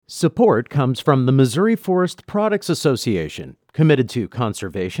Support comes from the Missouri Forest Products Association, committed to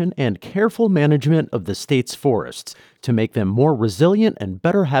conservation and careful management of the state's forests to make them more resilient and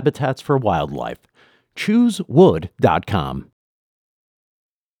better habitats for wildlife. ChooseWood.com.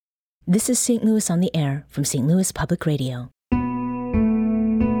 This is St. Louis on the Air from St. Louis Public Radio.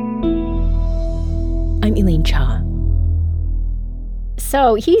 I'm Elaine Cha.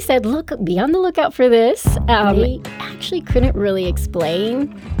 So he said, look, be on the lookout for this. They actually couldn't really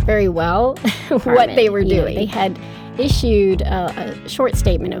explain very well what they were doing. They had issued a short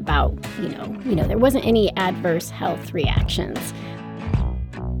statement about, there wasn't any adverse health reactions.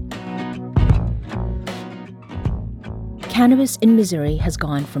 Cannabis in Missouri has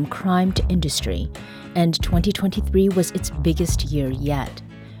gone from crime to industry, and 2023 was its biggest year yet.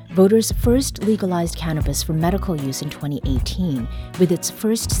 Voters first legalized cannabis for medical use in 2018, with its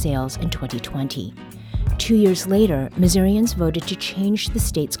first sales in 2020. 2 years later, Missourians voted to change the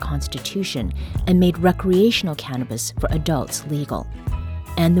state's constitution and made recreational cannabis for adults legal.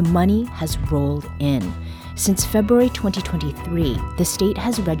 And the money has rolled in. Since February 2023, the state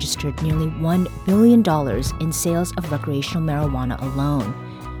has registered nearly $1 billion in sales of recreational marijuana alone.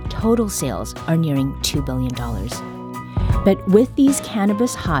 Total sales are nearing $2 billion. But with these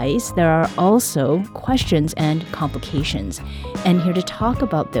cannabis highs, there are also questions and complications. And here to talk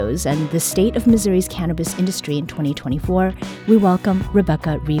about those and the state of Missouri's cannabis industry in 2024, we welcome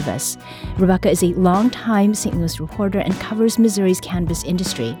Rebecca Rivas. Rebecca is a longtime St. Louis reporter and covers Missouri's cannabis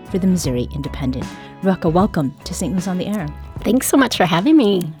industry for the Missouri Independent. Rebecca, welcome to St. Louis on the Air. Thanks so much for having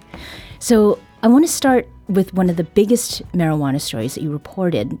me. So I want to start with one of the biggest marijuana stories that you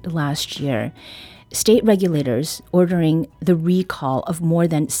reported last year. State regulators ordering the recall of more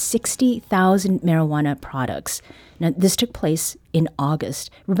than 60,000 marijuana products. Now, this took place in August.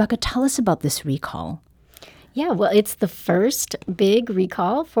 Rebecca, tell us about this recall. Yeah, well, it's the first big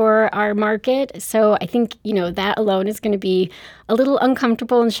recall for our market. So I think, that alone is going to be a little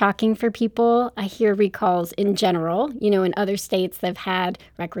uncomfortable and shocking for people. I hear recalls in general, in other states that have had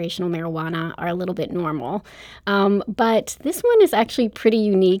recreational marijuana are a little bit normal. But this one is actually pretty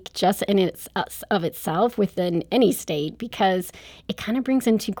unique just in of itself within any state because it kind of brings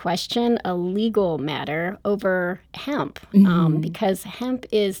into question a legal matter over hemp because hemp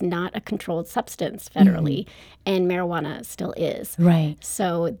is not a controlled substance federally. And marijuana still is. Right.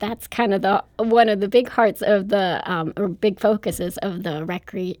 So that's kind of one of the big hearts of the or big focuses of the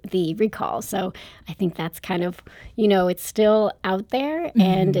recall. So I think that's kind of it's still out there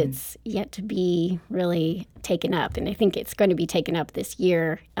and it's yet to be really taken up. And I think it's going to be taken up this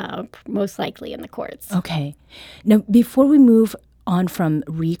year, most likely in the courts. Okay. Now, before we move on from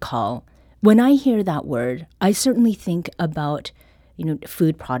recall, when I hear that word, I certainly think about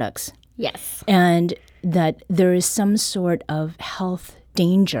food products. Yes. And that there is some sort of health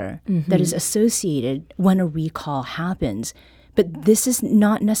danger that is associated when a recall happens. But this is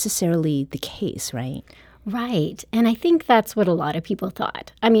not necessarily the case, right? Right. And I think that's what a lot of people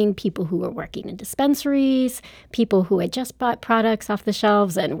thought. I mean, people who were working in dispensaries, people who had just bought products off the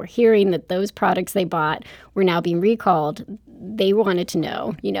shelves and were hearing that those products they bought were now being recalled. They wanted to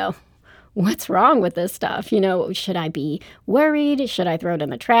know, what's wrong with this stuff? Should I be worried? Should I throw it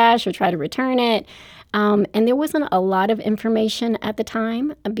in the trash or try to return it? And there wasn't a lot of information at the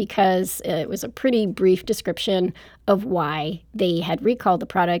time because it was a pretty brief description of why they had recalled the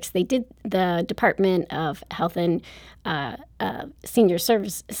products. The Department of Health and Senior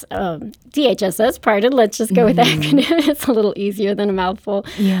Services, DHSS, pardon, let's just go with the acronym. It's a little easier than a mouthful.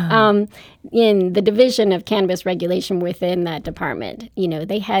 Yeah. In the Division of Cannabis Regulation within that department,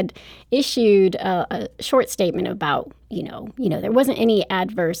 they had issued a short statement about, there wasn't any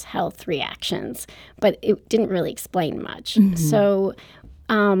adverse health reactions, but it didn't really explain much. So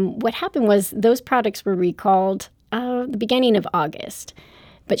what happened was those products were recalled the beginning of August.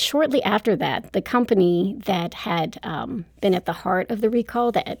 But shortly after that, the company that had been at the heart of the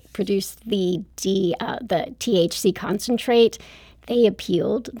recall that had produced the THC concentrate, they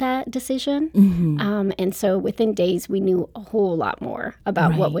appealed that decision. And so within days, we knew a whole lot more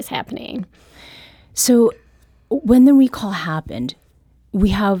about what was happening. So when the recall happened, we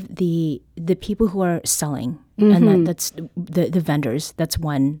have the people who are selling, and that's the vendors. That's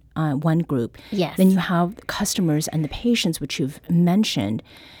one group. Yes. Then you have the customers and the patients, which you've mentioned.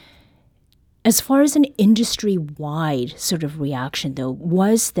 As far as an industry-wide sort of reaction, though,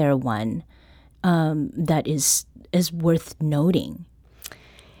 was there one that is worth noting?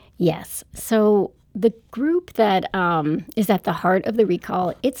 Yes. So the group that is at the heart of the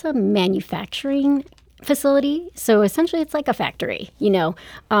recall, it's a manufacturing facility. So essentially it's like a factory,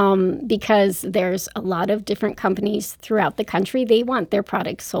 because there's a lot of different companies throughout the country. They want their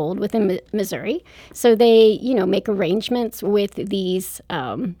products sold within Missouri. So they, make arrangements with these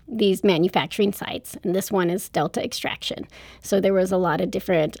manufacturing sites. And this one is Delta Extraction. So there was a lot of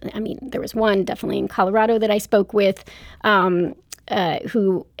different, there was one definitely in Colorado that I spoke with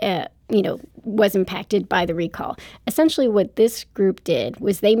who was impacted by the recall. Essentially what this group did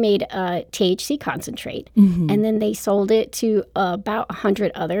was they made a THC concentrate, and then they sold it to about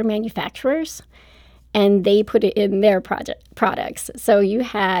 100 other manufacturers, and they put it in their products. So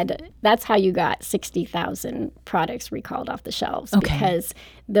that's how you got 60,000 products recalled off the shelves, because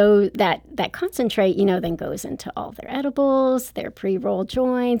that concentrate, then goes into all their edibles, their pre-roll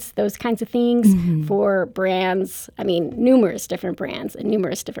joints, those kinds of things for brands. Numerous different brands and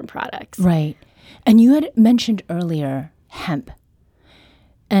numerous different products. Right. And you had mentioned earlier hemp.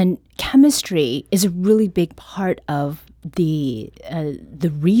 And chemistry is a really big part of the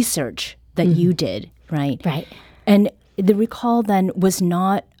research that you did, right? Right. And the recall then was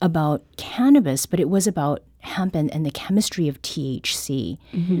not about cannabis, but it was about hemp and the chemistry of THC.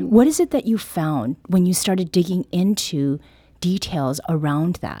 What is it that you found when you started digging into details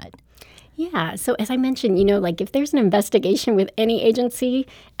around that? Yeah. So as I mentioned, if there's an investigation with any agency,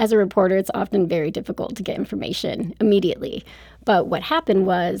 as a reporter, it's often very difficult to get information immediately. But what happened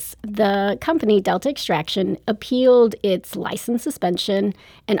was the company, Delta Extraction, appealed its license suspension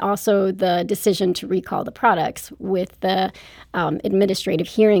and also the decision to recall the products with the Administrative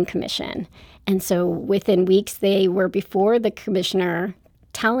Hearing Commission. And so within weeks, they were before the commissioner,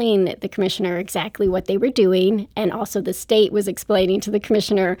 telling the commissioner exactly what they were doing. And also the state was explaining to the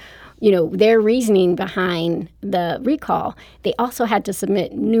commissioner, their reasoning behind the recall. They also had to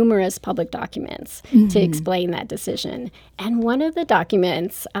submit numerous public documents to explain that decision. And one of the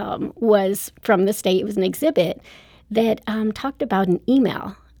documents was from the state. It was an exhibit that talked about an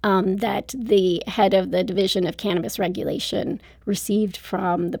email that the head of the Division of Cannabis Regulation received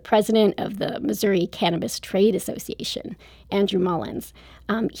from the president of the Missouri Cannabis Trade Association, Andrew Mullins.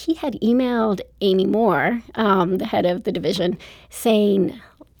 He had emailed Amy Moore, the head of the division, saying,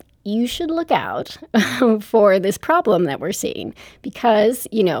 you should look out for this problem that we're seeing because,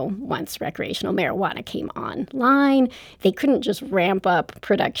 once recreational marijuana came online, they couldn't just ramp up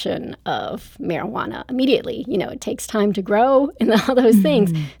production of marijuana immediately. It takes time to grow and all those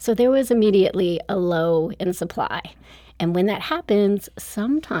things. So there was immediately a low in supply. And when that happens,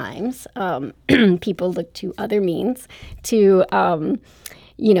 sometimes people look to other means to,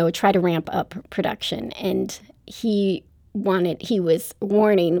 try to ramp up production. And he was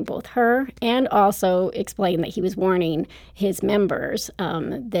warning both her and also explained that he was warning his members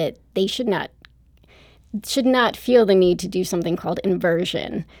that they should not feel the need to do something called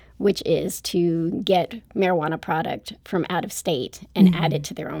inversion, which is to get marijuana product from out of state and add it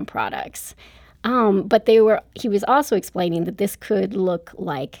to their own products. But he was also explaining that this could look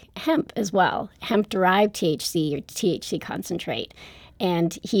like hemp as well, hemp-derived THC or THC concentrate.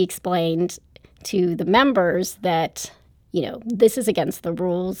 And he explained to the members that this is against the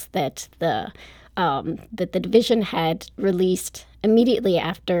rules that the division had released immediately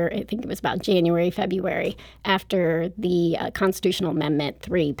after, I think it was about January, February, after the Constitutional Amendment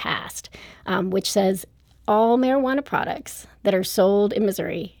 3 passed, which says all marijuana products that are sold in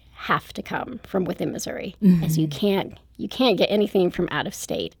Missouri have to come from within Missouri. As you can't get anything from out of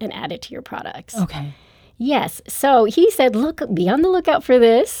state and add it to your products. Okay. Yes. So he said, be on the lookout for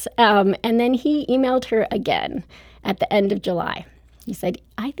this. And then he emailed her again at the end of July. He said,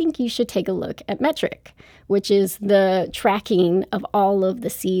 I think you should take a look at Metric, which is the tracking of all of the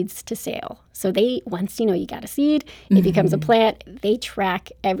seeds to sale. So once you got a seed, it becomes a plant, they track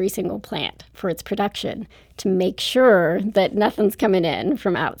every single plant for its production to make sure that nothing's coming in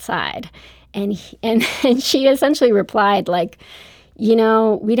from outside. And she essentially replied we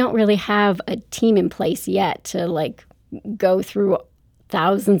don't really have a team in place yet to go through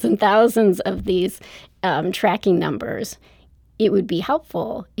thousands and thousands of these tracking numbers. It would be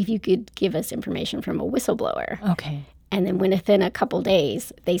helpful if you could give us information from a whistleblower. Okay. And then within a couple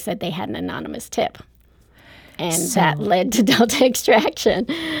days, they said they had an anonymous tip. And that led to Delta Extraction.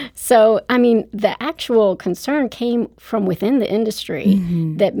 So, the actual concern came from within the industry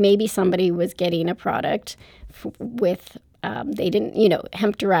that maybe somebody was getting a product with,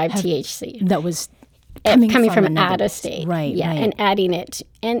 hemp-derived THC. That was coming from out of state. Right, yeah, right. And adding it.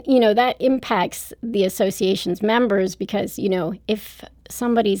 And, that impacts the association's members because, if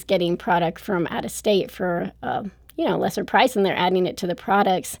somebody's getting product from out of state for, lesser price and they're adding it to the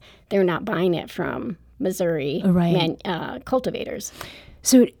products, they're not buying it from Missouri cultivators.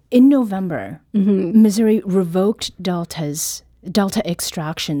 So in November, Missouri revoked Delta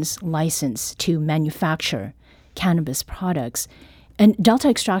Extraction's license to manufacture cannabis products. And Delta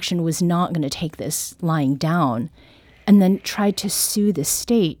Extraction was not going to take this lying down and then tried to sue the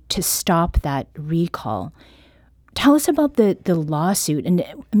state to stop that recall. Tell us about the lawsuit. And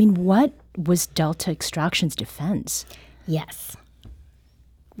I mean, what was Delta Extraction's defense? Yes.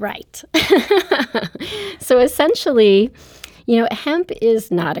 Right. So essentially, hemp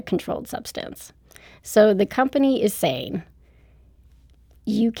is not a controlled substance. So the company is saying,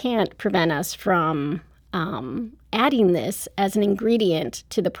 you can't prevent us from adding this as an ingredient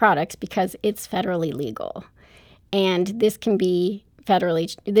to the products because it's federally legal. And this could be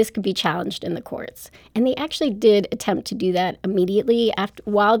challenged in the courts. And they actually did attempt to do that immediately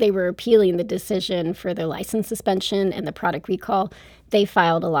while they were appealing the decision for their license suspension and the product recall. They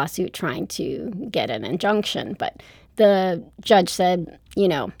filed a lawsuit trying to get an injunction, but the judge said, you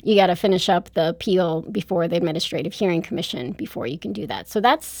got to finish up the appeal before the Administrative Hearing Commission before you can do that. So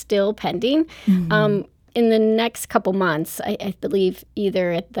that's still pending. In the next couple months, I believe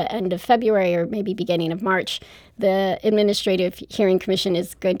either at the end of February or maybe beginning of March, the Administrative Hearing Commission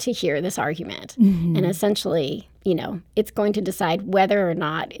is going to hear this argument. And essentially, it's going to decide whether or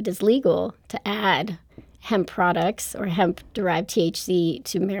not it is legal to add hemp products or hemp-derived THC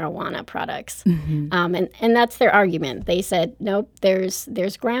to marijuana products. And that's their argument. They said, nope, there's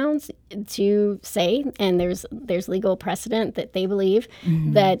grounds to say, and there's legal precedent that they believe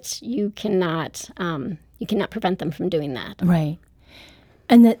that you cannot prevent them from doing that. Right.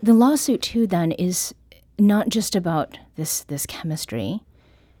 And the lawsuit, too, then, is not just about this chemistry.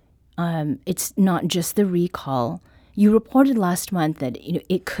 It's not just the recall. You reported last month that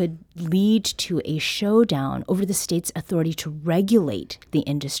it could lead to a showdown over the state's authority to regulate the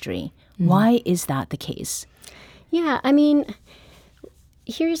industry. Why is that the case? Yeah, I mean,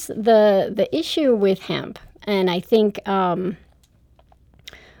 here's the issue with hemp, and I think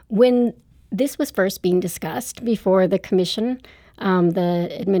when this was first being discussed before the commission, the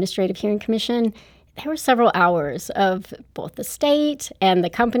Administrative Hearing Commission, there were several hours of both the state and the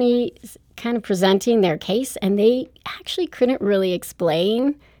company kind of presenting their case, and they actually couldn't really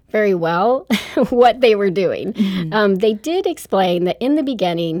explain very well what they were doing. They did explain that in the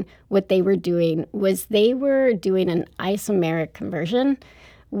beginning, what they were doing was they were doing an isomeric conversion,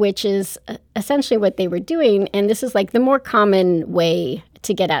 which is essentially what they were doing. And this is like the more common way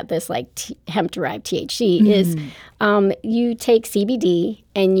to get at this, like hemp-derived THC, is you take CBD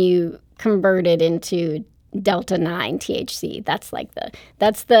and you convert it into Delta-9 THC. That's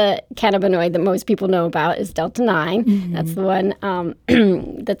the cannabinoid that most people know about is Delta-9. That's the one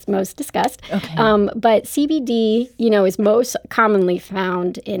that's most discussed. Okay. But CBD, is most commonly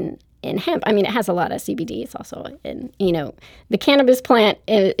found in hemp. I mean, it has a lot of CBD. It's also in, the cannabis plant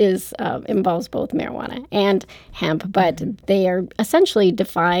involves both marijuana and hemp, but they are essentially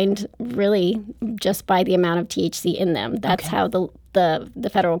defined really just by the amount of THC in them. That's how the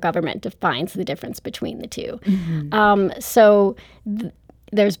federal government defines the difference between the two. So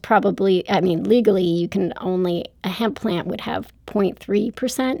there's probably, legally a hemp plant would have 0.3%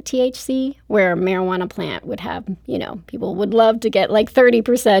 THC, where a marijuana plant would have, people would love to get like 30%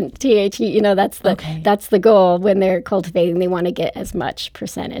 THC. That's the goal when they're cultivating. They want to get as much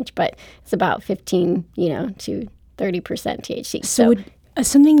percentage, but it's about 15, to 30% THC. So would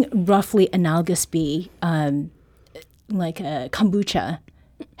something roughly analogous be like a kombucha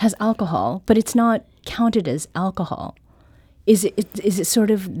has alcohol, but it's not counted as alcohol? Is it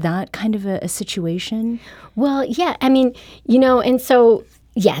sort of that kind of a situation? Well, yeah. And so,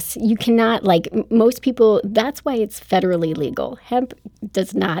 yes, you cannot, like most people, that's why it's federally legal. Hemp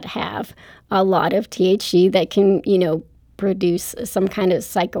does not have a lot of THC that can, produce some kind of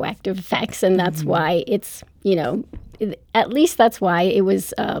psychoactive effects. And that's why it's, at least that's why it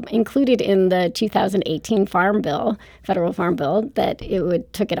was included in the 2018 federal farm bill, that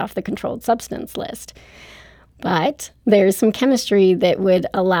it took it off the controlled substance list. But there's some chemistry that would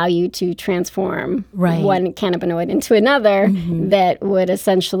allow you to transform one cannabinoid into another that would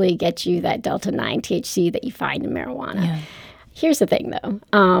essentially get you that Delta-9 THC that you find in marijuana. Yeah. Here's the thing, though.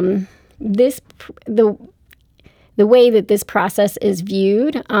 The way that this process is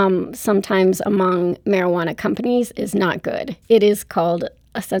viewed sometimes among marijuana companies is not good. It is called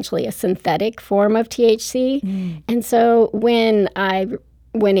essentially a synthetic form of THC. And so when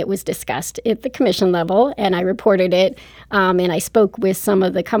it was discussed at the commission level, and I reported it, and I spoke with some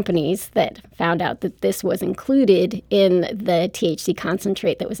of the companies that found out that this was included in the THC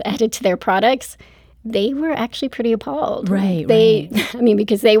concentrate that was added to their products, they were actually pretty appalled. Right. I mean,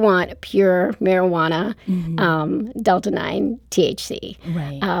 because they want pure marijuana, Delta-9 THC.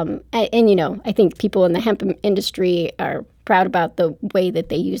 Right. And I think people in the hemp industry are proud about the way that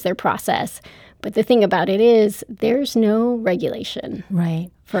they use their process. But the thing about it is there's no regulation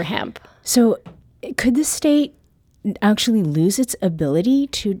for hemp. So could the state actually lose its ability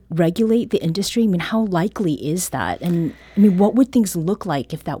to regulate the industry? I mean, how likely is that? And I mean, what would things look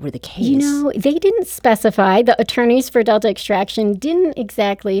like if that were the case? They didn't specify. The attorneys for Delta Extraction didn't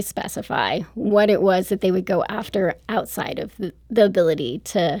exactly specify what it was that they would go after outside of the ability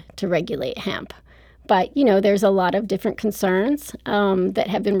to regulate hemp. But, there's a lot of different concerns that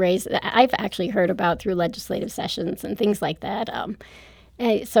have been raised that I've actually heard about through legislative sessions and things like that.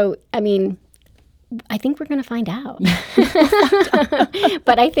 I think we're going to find out.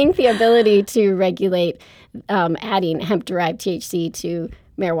 But I think the ability to regulate adding hemp-derived THC to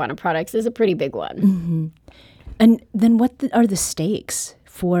marijuana products is a pretty big one. Mm-hmm. And then what are the stakes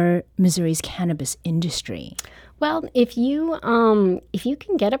for Missouri's cannabis industry? Well, if you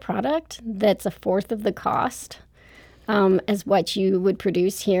can get a product that's a fourth of the cost as what you would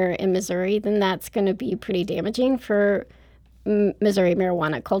produce here in Missouri, then that's going to be pretty damaging for Missouri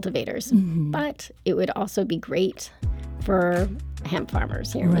marijuana cultivators. Mm-hmm. But it would also be great for hemp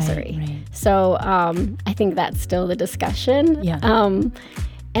farmers here in Missouri. Right. So I think that's still the discussion. Yeah.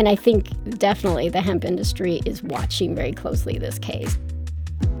 And I think definitely the hemp industry is watching very closely this case.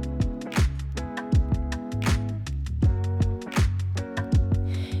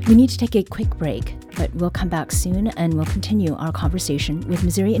 We need to take a quick break, but we'll come back soon and we'll continue our conversation with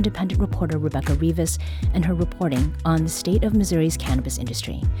Missouri Independent reporter Rebecca Rivas and her reporting on the state of Missouri's cannabis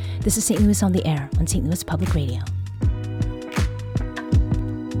industry. This is St. Louis on the Air on St. Louis Public Radio.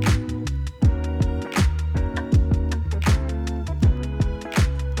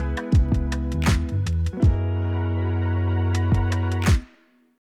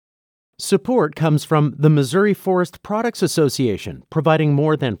 Support comes from the Missouri Forest Products Association, providing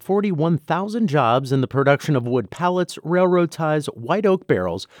more than 41,000 jobs in the production of wood pallets, railroad ties, white oak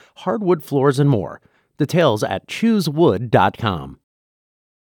barrels, hardwood floors, and more. Details at choosewood.com.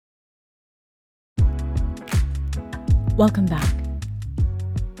 Welcome back.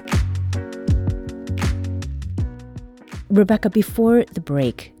 Rebecca, before the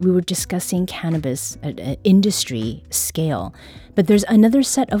break, we were discussing cannabis at an industry scale, but there's another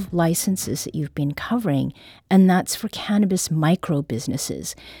set of licenses that you've been covering, and that's for cannabis micro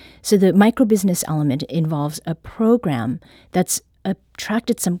businesses. So the micro business element involves a program that's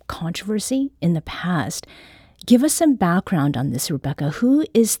attracted some controversy in the past. Give us some background on this, Rebecca. Who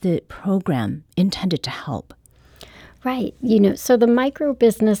is the program intended to help? Right. So the micro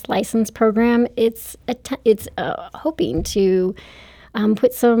business license program, it's hoping to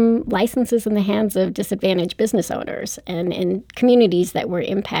put some licenses in the hands of disadvantaged business owners and in communities that were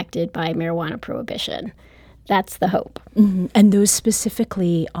impacted by marijuana prohibition. That's the hope. Mm-hmm. And those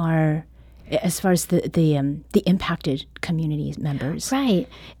specifically are, as far as the impacted community members, right?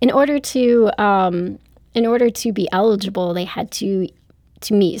 In order to be eligible, they had to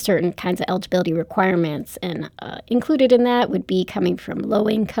meet certain kinds of eligibility requirements, and included in that would be coming from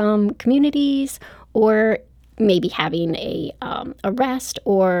low-income communities, or maybe having a arrest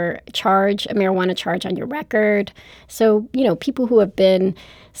or a marijuana charge on your record. So, people who have been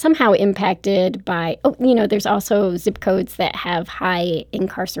somehow impacted by, there's also zip codes that have high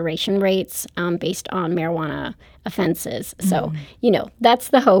incarceration rates based on marijuana offenses. So, that's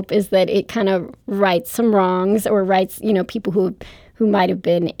the hope, is that it kind of rights some wrongs, or rights, people who might have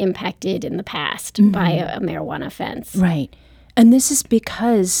been impacted in the past by a marijuana offense. Right. And this is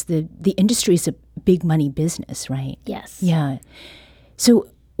because the industry is a big money business, right? Yes. Yeah. So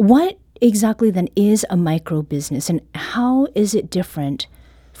what exactly then is a micro business, and how is it different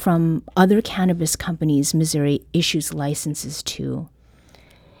from other cannabis companies Missouri issues licenses to?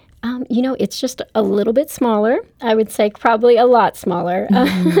 It's just a little bit smaller. I would say probably a lot smaller.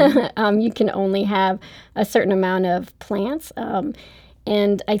 Mm-hmm. You can only have a certain amount of plants.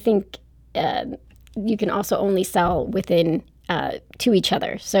 And I think you can also only sell within to each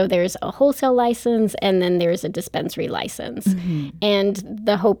other. So there's a wholesale license, and then there's a dispensary license. Mm-hmm. And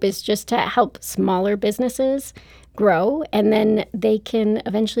the hope is just to help smaller businesses grow, and then they can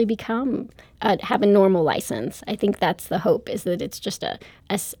eventually have a normal license. I think that's the hope, is that it's just a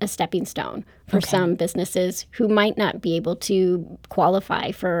stepping stone for some businesses who might not be able to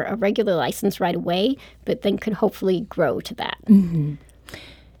qualify for a regular license right away, but then could hopefully grow to that. Mm-hmm.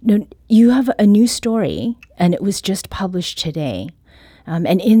 Now, you have a new story, and it was just published today.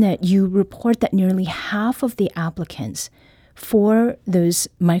 And in that, you report that nearly half of the applicants for those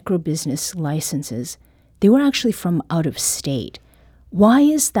micro business licenses, they were actually from out of state. Why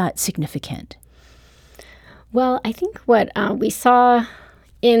is that significant? Well, I think what we saw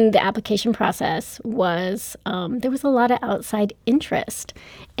in the application process was there was a lot of outside interest.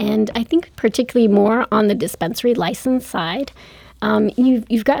 And I think particularly more on the dispensary license side.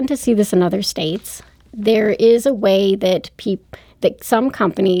 You've gotten to see this in other states. There is a way that some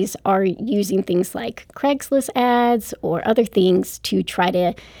companies are using things like Craigslist ads or other things to try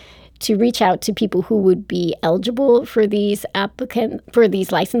to reach out to people who would be eligible for these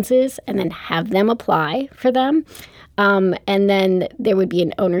licenses and then have them apply for them. And then there would be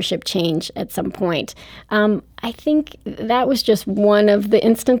an ownership change at some point. I think that was just one of the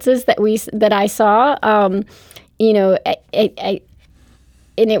instances that I saw. And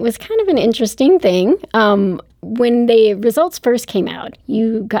it was kind of an interesting thing. When the results first came out,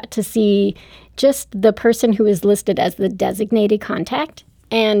 you got to see just the person who is listed as the designated contact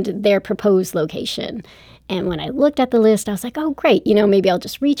and their proposed location. And when I looked at the list, I was like, oh, great. Maybe I'll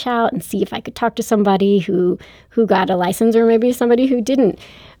just reach out and see if I could talk to somebody who got a license or maybe somebody who didn't.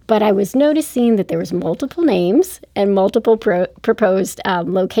 But I was noticing that there was multiple names and multiple proposed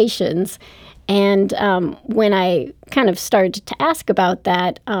locations. And when I kind of started to ask about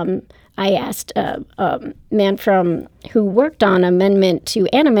that, I asked a man who worked on Amendment 2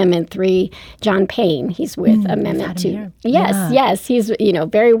 and Amendment 3, John Payne. He's with Amendment 2. Yes. He's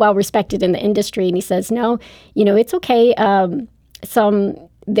very well respected in the industry, and he says, no, it's okay.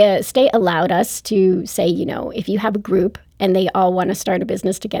 The state allowed us to say, if you have a group and they all want to start a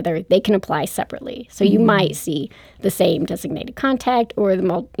business together, they can apply separately. So you might see the same designated contact or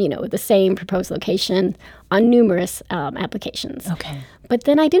the same proposed location on numerous applications. Okay. But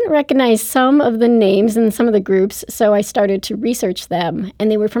then I didn't recognize some of the names and some of the groups, so I started to research them,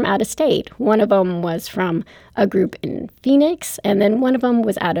 and they were from out of state. One of them was from a group in Phoenix, and then one of them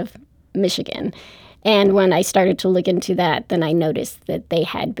was out of Michigan. And when I started to look into that, then I noticed that they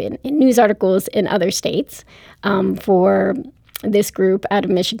had been in news articles in other states for this group out of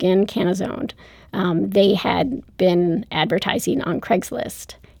Michigan, Canazoned. They had been advertising on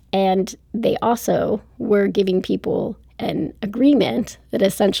Craigslist. And they also were giving people an agreement that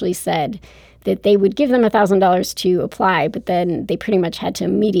essentially said that they would give them $1,000 to apply, but then they pretty much had to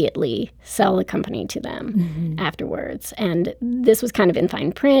immediately sell the company to them afterwards. And this was kind of in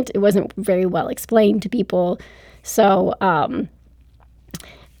fine print. It wasn't very well explained to people. So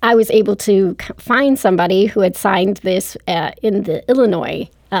I was able to find somebody who had signed this in the Illinois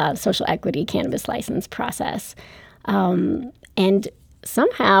social equity cannabis license process. And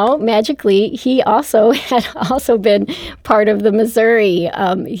somehow, magically, he also had been part of the Missouri.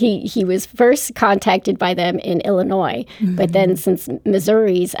 He was first contacted by them in Illinois, but then since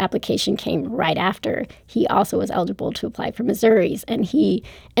Missouri's application came right after, he also was eligible to apply for Missouri's, and he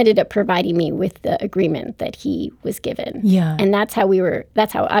ended up providing me with the agreement that he was given. Yeah, and that's how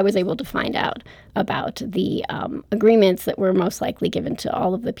I was able to find out about the agreements that were most likely given to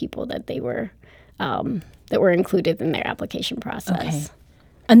all of the people that they were. That were included in their application process. Okay.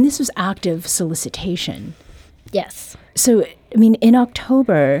 And this was active solicitation. Yes. So, in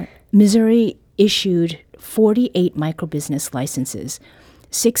October, Missouri issued 48 microbusiness licenses,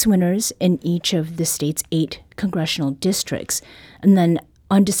 6 winners in each of the state's 8 congressional districts. And then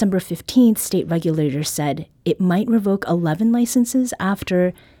on December 15th, state regulators said it might revoke 11 licenses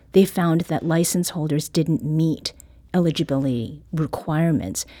after they found that license holders didn't meet eligibility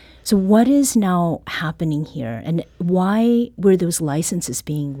requirements. So what is now happening here, and why were those licenses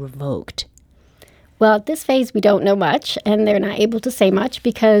being revoked? Well, at this phase, we don't know much, and they're not able to say much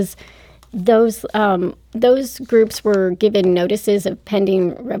because those groups were given notices of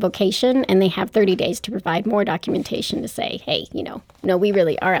pending revocation, and they have 30 days to provide more documentation to say, hey, no, we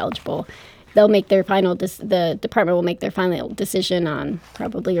really are eligible. They'll make their the department will make their final decision on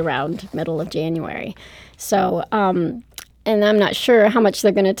probably around middle of January. So, and I'm not sure how much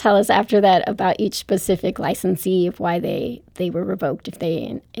they're going to tell us after that about each specific licensee of why they were revoked, if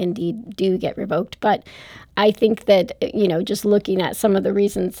they indeed do get revoked. But I think that, just looking at some of the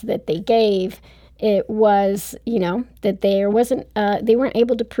reasons that they gave, it was, that they weren't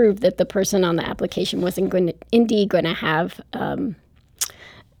able to prove that the person on the application wasn't going to have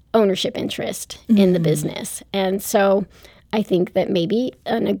ownership interest in the business. And so I think that maybe,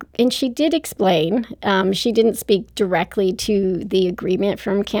 and she did explain, she didn't speak directly to the agreement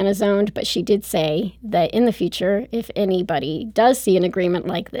from Canazoned, but she did say that in the future, if anybody does see an agreement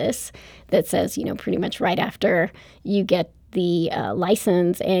like this that says, pretty much right after you get the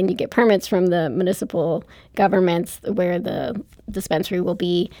license and you get permits from the municipal governments where the dispensary will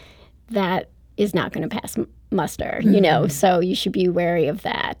be, that is not going to pass muster, so you should be wary of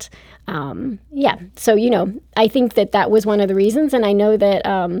that. So, I think that was one of the reasons. And I know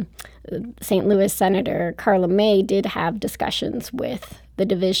that St. Louis Senator Carla May did have discussions with the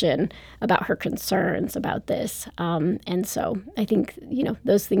division about her concerns about this. And so I think,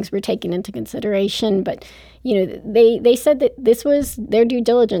 those things were taken into consideration. But, they said that this was their due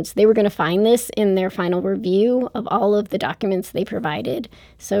diligence. They were going to find this in their final review of all of the documents they provided.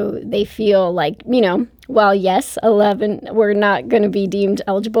 So they feel like, while yes, 11 were not going to be deemed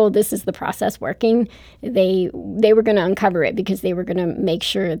eligible, this is the process working. They were going to uncover it because they were going to make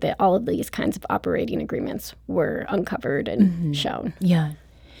sure that all of these kinds of operating agreements were uncovered and shown. Yeah.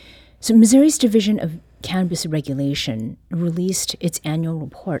 So Missouri's Division of Cannabis Regulation released its annual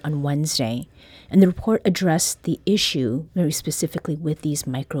report on Wednesday, and the report addressed the issue very specifically with these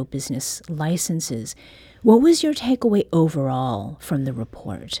micro-business licenses. What was your takeaway overall from the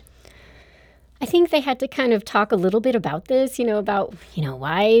report? I think they had to kind of talk a little bit about this, about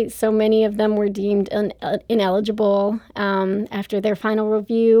why so many of them were deemed ineligible after their final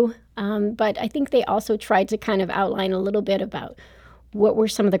review. But I think they also tried to kind of outline a little bit about what were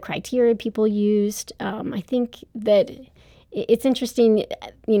some of the criteria people used. I think that it's interesting,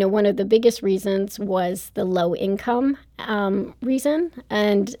 one of the biggest reasons was the low income reason.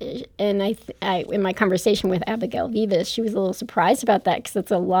 And I in my conversation with Rebecca Rivas, she was a little surprised about that because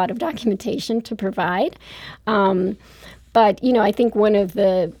it's a lot of documentation to provide. But, I think one of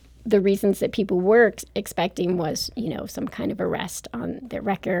the reasons that people were expecting was, some kind of arrest on their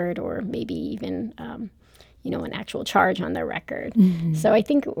record or maybe even an actual charge on their record. Mm-hmm. So I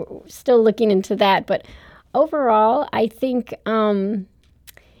think we're still looking into that. But overall, I think, I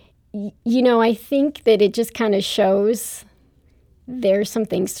think that it just kind of shows there's some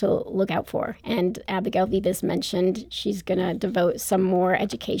things to look out for. And Abigail Vivas mentioned she's going to devote some more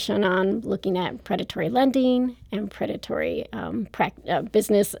education on looking at predatory lending and predatory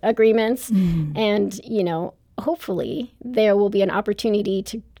business agreements. Mm-hmm. And, hopefully there will be an opportunity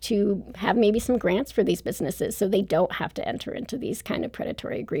to have maybe some grants for these businesses so they don't have to enter into these kind of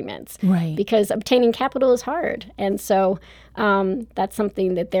predatory agreements. Right. Because obtaining capital is hard. And so that's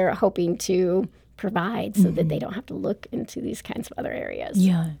something that they're hoping to provide so that they don't have to look into these kinds of other areas.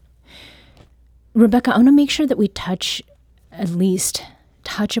 Yeah. Rebecca, I want to make sure that we touch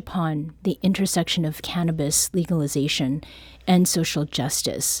upon the intersection of cannabis legalization and social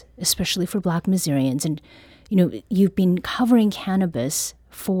justice, especially for Black Missourians. And you've been covering cannabis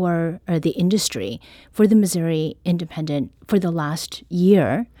for the industry for the Missouri Independent for the last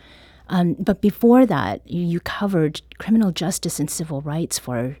year. But before that, you covered criminal justice and civil rights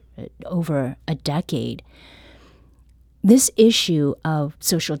for over a decade. This issue of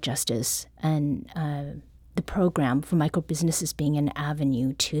social justice and the program for microbusinesses being an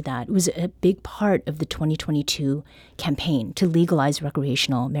avenue to that was a big part of the 2022 campaign to legalize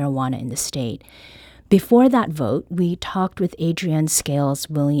recreational marijuana in the state. Before that vote, we talked with Adrienne Scales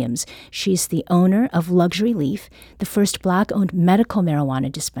Williams. She's the owner of Luxury Leaf, the first Black-owned medical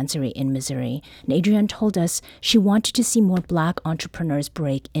marijuana dispensary in Missouri. And Adrienne told us she wanted to see more Black entrepreneurs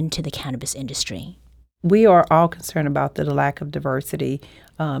break into the cannabis industry. We are all concerned about the lack of diversity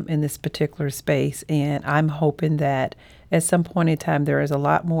in this particular space, and I'm hoping that at some point in time there is a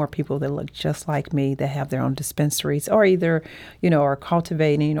lot more people that look just like me that have their own dispensaries or either, are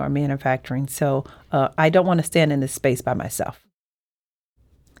cultivating or manufacturing. So I don't want to stand in this space by myself.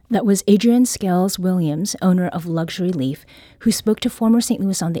 That was Adrienne Scales Williams, owner of Luxury Leaf, who spoke to former St.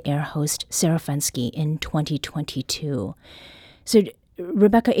 Louis on the Air host Sarah Fenske in 2022. So,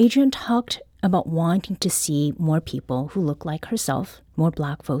 Rebecca, Adrienne talked about wanting to see more people who look like herself, more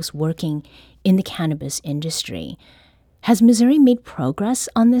Black folks working in the cannabis industry. Has Missouri made progress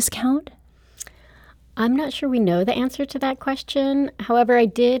on this count? I'm not sure we know the answer to that question. However, I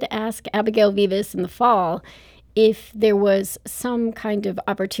did ask Abigail Vivas in the fall if there was some kind of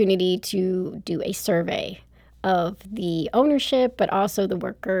opportunity to do a survey of the ownership, but also the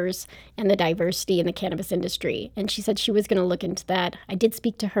workers and the diversity in the cannabis industry. And she said she was going to look into that. I did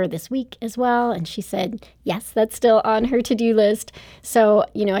speak to her this week as well, and she said, yes, that's still on her to-do list. So,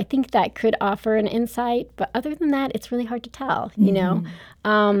 I think that could offer an insight. But other than that, it's really hard to tell,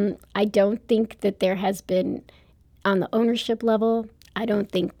 I don't think that there has been, on the ownership level, I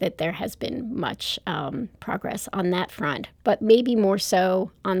don't think that there has been much progress on that front, but maybe more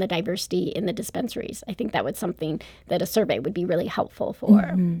so on the diversity in the dispensaries. I think that was something that a survey would be really helpful for.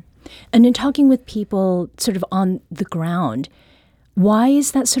 Mm-hmm. And in talking with people sort of on the ground, why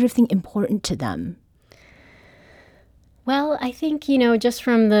is that sort of thing important to them? Well, I think, just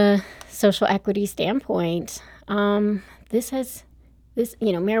from the social equity standpoint, this has this,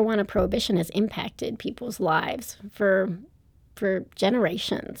 marijuana prohibition has impacted people's lives for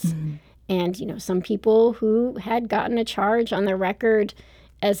generations. Mm-hmm. And, some people who had gotten a charge on their record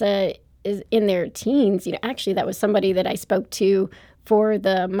is in their teens, actually that was somebody that I spoke to for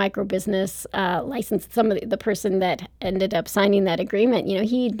the micro business license. The person that ended up signing that agreement,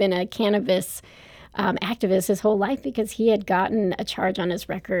 he'd been a cannabis activist his whole life because he had gotten a charge on his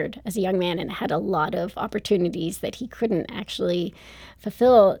record as a young man and had a lot of opportunities that he couldn't actually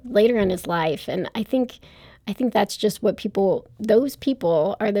fulfill later in his life. And I think that's just what those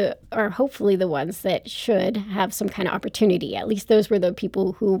people are hopefully the ones that should have some kind of opportunity. At least those were the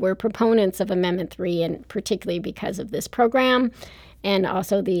people who were proponents of Amendment 3, and particularly because of this program and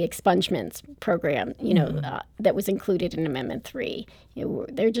also the expungements program, that was included in Amendment 3.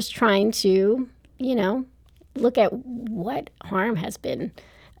 They're just trying to, look at what harm has been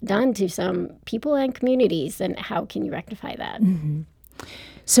done to some people and communities and how can you rectify that. Mm-hmm.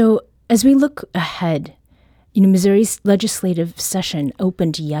 So as we look ahead, Missouri's legislative session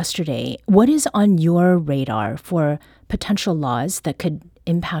opened yesterday. What is on your radar for potential laws that could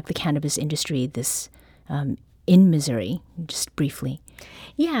impact the cannabis industry in Missouri, just briefly?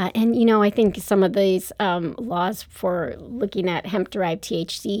 Yeah, and I think some of these laws for looking at hemp-derived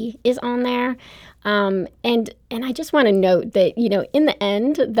THC is on there. And I just want to note that, in the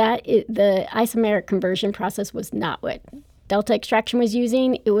end, the isomeric conversion process was not what Delta Extraction was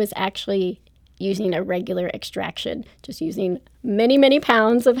using. It was actually using a regular extraction, just using many, many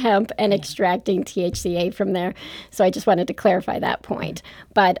pounds of hemp and extracting THCA from there. So I just wanted to clarify that point.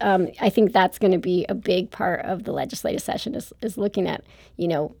 But I think that's going to be a big part of the legislative session is looking at,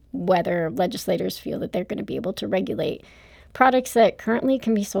 whether legislators feel that they're going to be able to regulate products that currently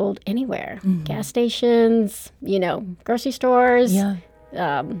can be sold anywhere. Mm-hmm. Gas stations, grocery stores. Yeah.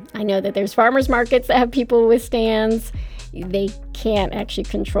 I know that there's farmers markets that have people with stands. They can't actually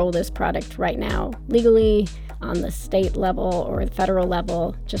control this product right now legally on the state level or the federal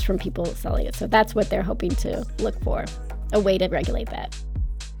level just from people selling it. So that's what they're hoping to look for, a way to regulate that.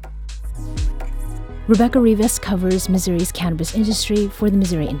 Rebecca Rivas covers Missouri's cannabis industry for the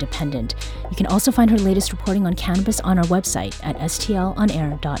Missouri Independent. You can also find her latest reporting on cannabis on our website at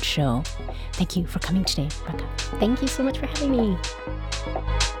stlonair.show. Thank you for coming today, Rebecca. Thank you so much for having me.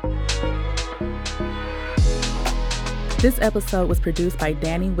 This episode was produced by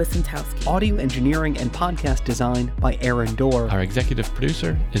Danny Wissentowski. Audio engineering and podcast design by Aaron Dorr. Our executive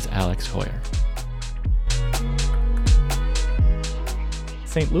producer is Alex Hoyer.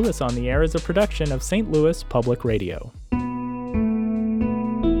 St. Louis on the Air is a production of St. Louis Public Radio.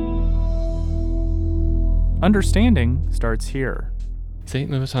 Understanding starts here.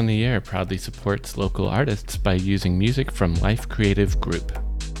 St. Louis on the Air proudly supports local artists by using music from Life Creative Group.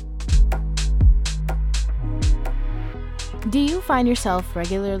 Do you find yourself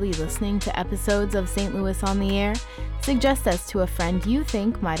regularly listening to episodes of St. Louis on the Air? Suggest us to a friend you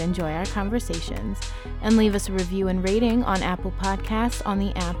think might enjoy our conversations, and leave us a review and rating on Apple Podcasts on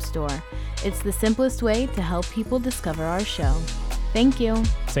the App Store. It's the simplest way to help people discover our show. Thank you.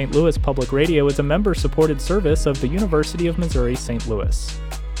 St. Louis Public Radio is a member-supported service of the University of Missouri St. Louis.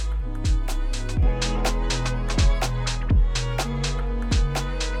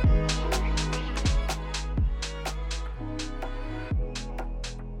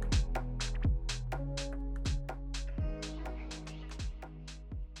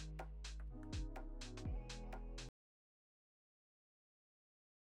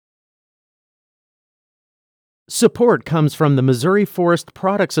 Support comes from the Missouri Forest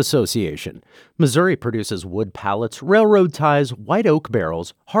Products Association. Missouri produces wood pallets, railroad ties, white oak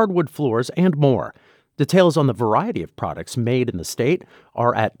barrels, hardwood floors, and more. Details on the variety of products made in the state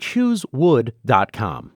are at choosewood.com.